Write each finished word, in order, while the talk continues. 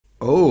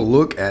Oh,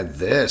 look at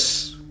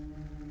this.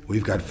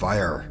 We've got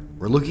fire.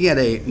 We're looking at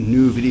a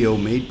new video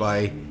made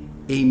by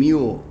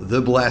Emil the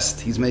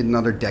Blessed. He's made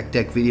another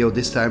deck video,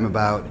 this time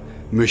about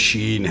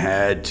Machine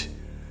Head.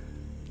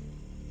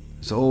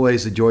 It's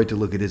always a joy to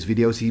look at his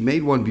videos. He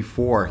made one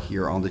before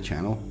here on the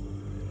channel.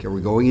 Okay,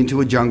 we're going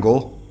into a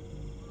jungle.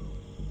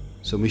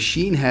 So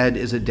Machine Head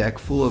is a deck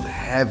full of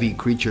heavy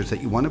creatures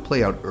that you want to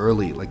play out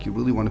early. Like you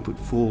really want to put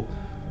full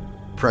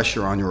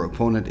pressure on your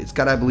opponent. It's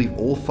got, I believe,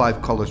 all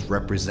 5 colors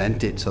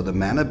represented. So the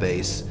mana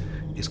base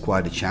is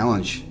quite a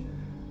challenge.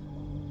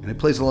 And it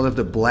plays a lot of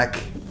the black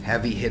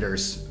heavy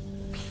hitters.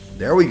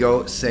 There we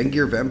go,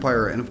 Sengir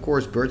Vampire. And of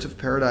course, Birds of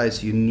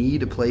Paradise. You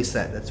need a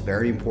playset. That's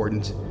very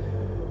important.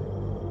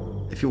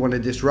 If you want to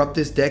disrupt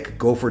this deck,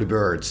 go for the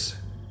birds.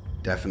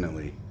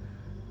 Definitely.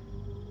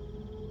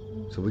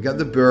 So we got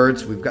the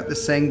birds, we've got the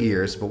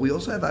Sengirs, but we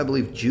also have, I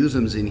believe,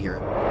 Juzems in here.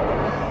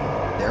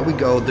 There we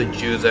go, the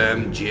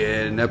Juzem,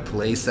 Jin, a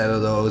playset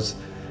of those.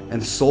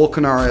 And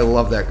Solkanar, I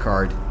love that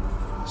card.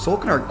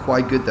 Solkanar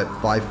quite good, that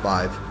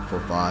 5/5 for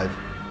 5.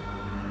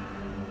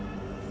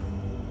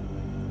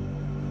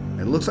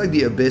 It looks like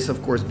the Abyss,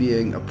 of course,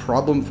 being a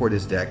problem for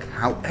this deck.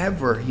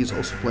 However, he's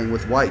also playing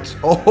with white.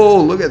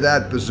 Oh, look at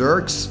that,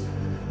 Berserks.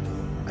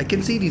 I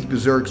can see these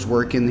Berserks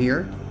work in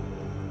here.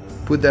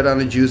 Put that on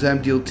a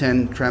Juzem, deal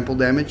 10 trample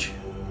damage.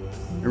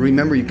 And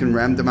remember, you can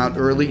ramp them out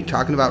early.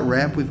 Talking about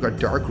ramp, we've got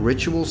Dark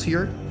Rituals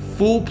here.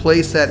 Full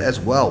playset as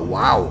well.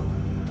 Wow.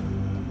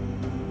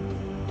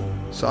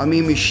 So, I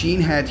mean,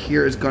 Machine Head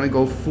here is going to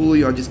go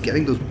fully on just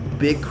getting those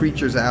big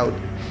creatures out.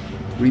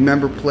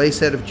 Remember,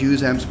 playset of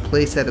Juzems,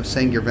 playset of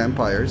Sengir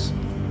Vampires.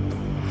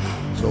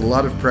 So a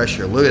lot of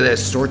pressure. Look at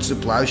this. Swords to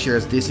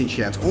Plowshares,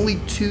 Disenchants. Only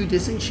 2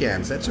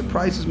 Disenchants. That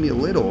surprises me a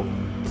little,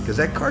 because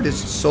that card is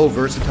so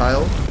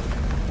versatile.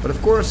 But of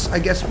course, I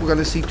guess we're going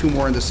to see 2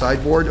 more in the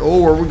sideboard.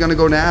 Oh, where are we going to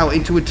go now?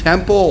 Into a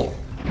temple.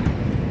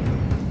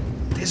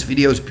 This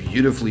video is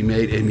beautifully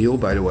made, Emil,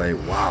 by the way.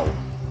 Wow.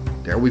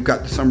 There we've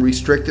got some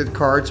restricted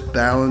cards.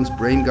 Balance,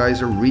 Brain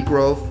Geyser,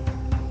 Regrowth.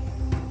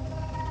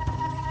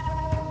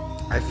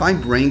 I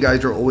find Brain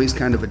Geyser always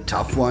kind of a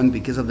tough one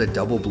because of the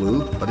double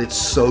blue. But it's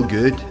so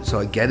good. So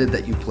I get it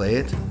that you play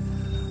it.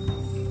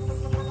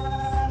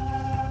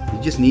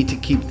 You just need to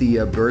keep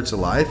the birds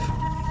alive.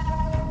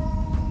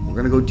 We're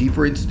going to go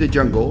deeper into the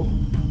jungle.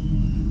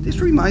 This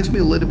reminds me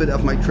a little bit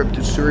of my trip to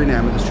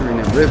Suriname and the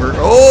Suriname River.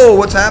 Oh,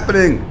 what's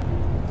happening?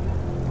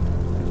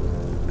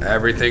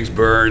 Everything's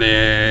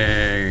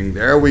burning.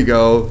 There we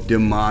go.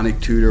 Demonic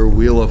Tutor,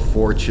 Wheel of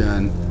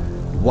Fortune.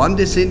 1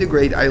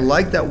 Disintegrate. I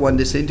like that 1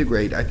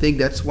 Disintegrate. I think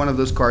that's one of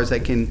those cards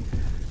that can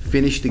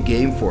finish the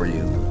game for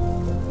you.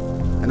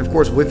 And of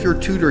course, with your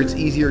Tutor, it's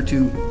easier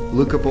to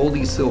look up all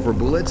these silver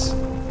bullets.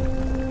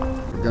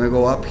 We're gonna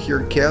go up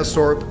here, Chaos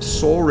Orb,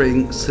 Soul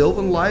Ring,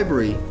 Sylvan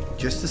Library,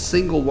 just a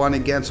single one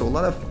again, so a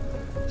lot of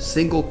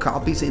single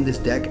copies in this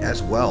deck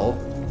as well,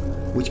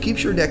 which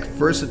keeps your deck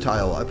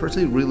versatile. I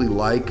personally really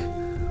like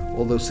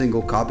all those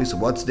single copies. So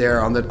what's there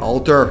on that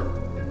altar?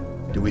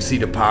 Do we see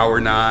the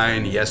Power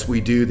 9? Yes, we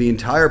do. The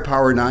entire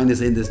Power 9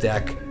 is in this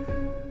deck.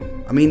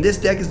 I mean, this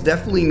deck is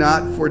definitely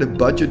not for the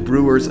budget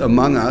brewers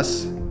among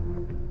us.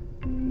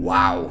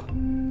 Wow.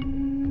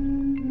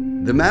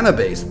 The mana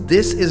base.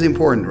 This is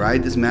important,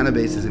 right? This mana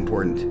base is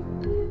important.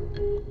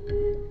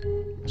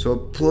 So a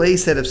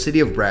playset of City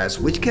of Brass,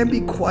 which can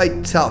be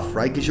quite tough,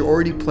 right? Because you're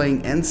already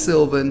playing and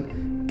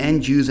Sylvan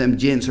and Juzem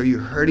Jin, so you're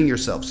hurting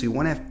yourself. So you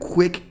want to have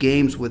quick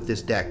games with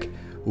this deck.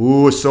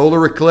 Ooh,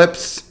 Solar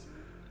Eclipse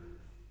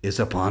is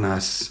upon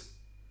us.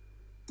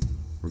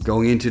 We're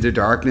going into the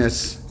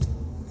darkness.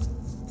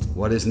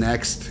 What is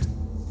next?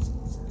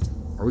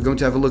 Are we going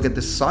to have a look at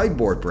the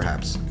sideboard,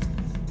 perhaps?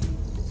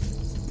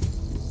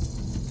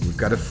 We've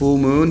got a full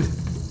moon.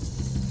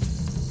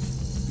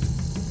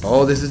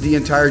 Oh, this is the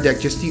entire deck,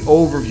 just the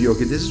overview.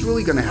 Okay, this is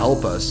really going to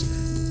help us.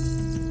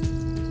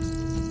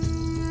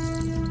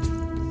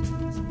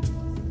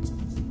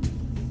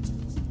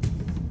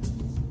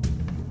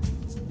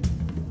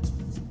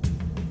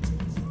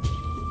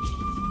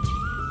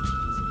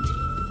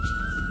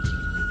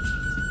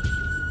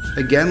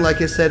 Again,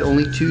 like I said,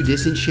 only 2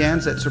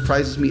 Disenchants. That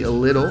surprises me a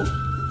little.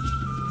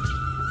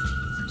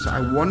 So I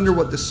wonder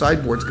what the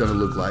sideboard's going to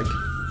look like.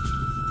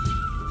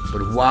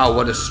 But wow,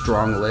 what a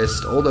strong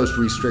list. All those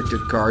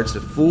restricted cards,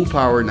 the full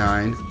Power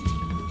 9.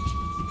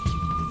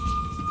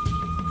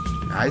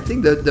 I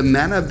think that the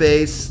mana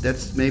base,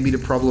 that's maybe the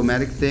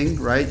problematic thing,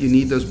 right? You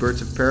need those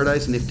Birds of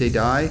Paradise, and if they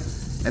die...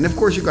 And of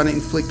course, you're going to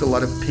inflict a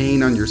lot of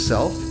pain on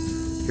yourself.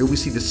 Here we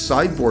see the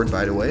sideboard,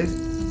 by the way.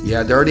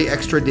 Yeah, there are the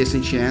extra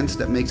Disenchants.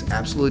 That makes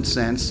absolute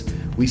sense.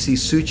 We see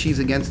Suchis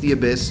against the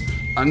Abyss.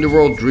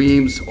 Underworld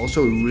Dreams,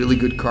 also a really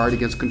good card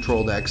against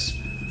control decks.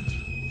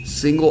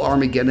 Single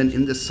Armageddon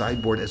in the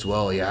sideboard as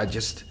well. Yeah,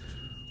 just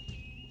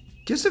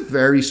a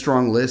very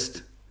strong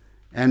list.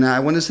 And I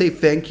want to say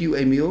thank you,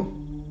 Emil.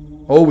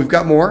 Oh, we've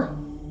got more.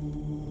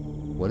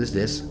 What is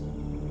this?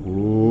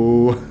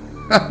 Ooh.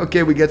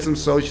 Okay, we get some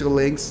social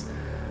links.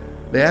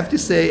 I have to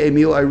say,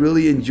 Emil, I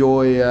really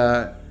enjoy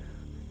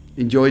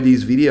enjoy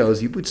these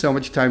videos. You put so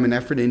much time and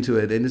effort into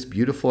it, and it's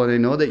beautiful. And I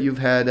know that you've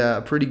had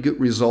a pretty good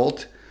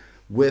result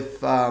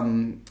with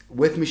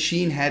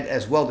Machine Head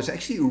as well. There's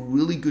actually a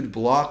really good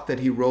blog that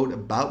he wrote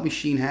about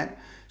Machine Head.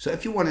 So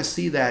if you want to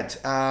see that,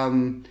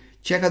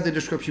 check out the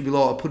description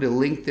below. I'll put a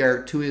link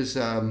there to his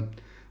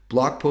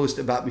blog post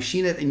about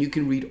Machine Head, and you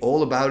can read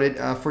all about it.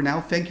 For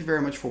now, thank you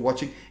very much for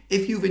watching.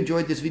 If you've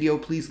enjoyed this video,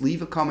 please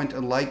leave a comment, a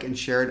like, and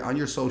share it on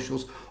your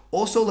socials.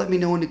 Also, let me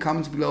know in the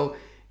comments below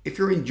if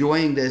you're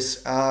enjoying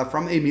this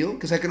from Emil,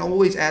 because I can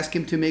always ask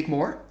him to make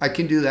more. I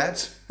can do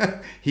that.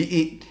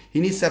 he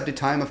needs to have the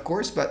time, of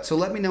course, but so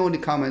let me know in the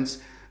comments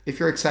if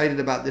you're excited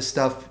about this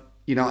stuff.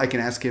 You know, I can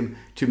ask him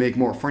to make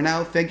more. For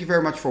now, thank you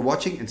very much for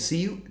watching, and see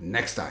you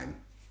next time.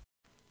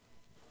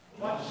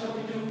 What shall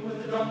we do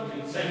with the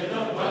drunken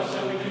sailor? What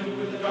shall we do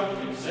with the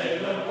drunken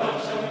sailor?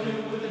 What shall we do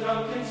with the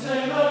drunken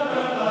sailor?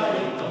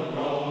 Early in the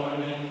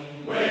morning,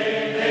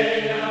 way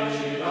hey and up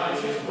she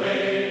rises,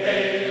 way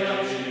hey and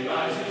up she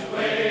rises,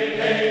 way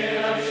hey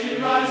and up she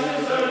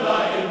rises.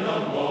 Early in the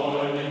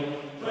morning,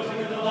 putting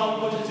in the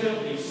longboat until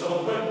he's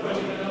sober,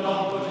 putting in the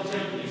longboat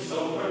until he's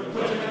sober,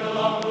 putting in the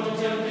longboat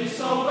until he's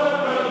sober.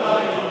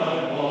 Early in the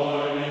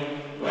morning,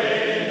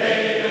 way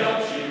hey and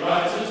up she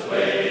rises,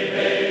 way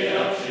hey and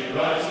up she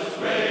rises.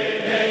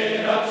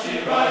 She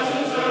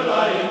rises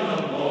early in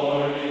the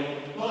morning.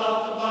 Pull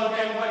out the plug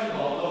and wet him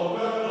all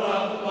over. Pull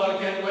out the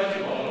plug and wet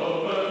him all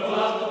over. Pull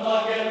out the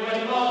plug and wet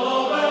him all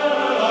over.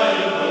 Early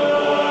in the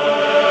morning.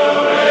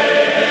 Way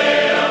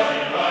hey up she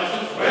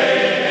rises. Way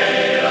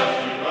hey up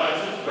she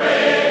rises. Way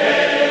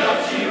hey up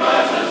she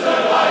rises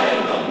early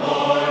in the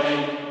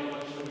morning.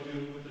 What shall we do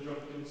with the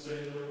drunken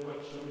sailor? What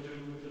shall we do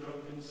with the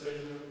drunken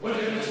sailor? Put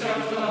him in the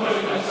scows to the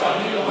host my son.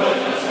 Put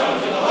him in the scows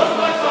to the host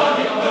my son.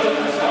 Put him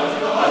in the scows to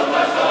the host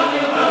my son.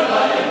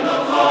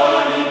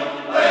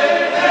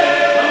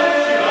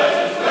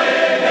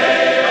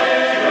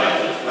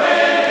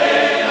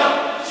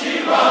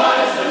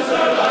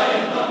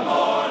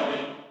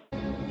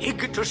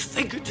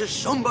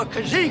 Ficus, sumba,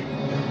 kazing.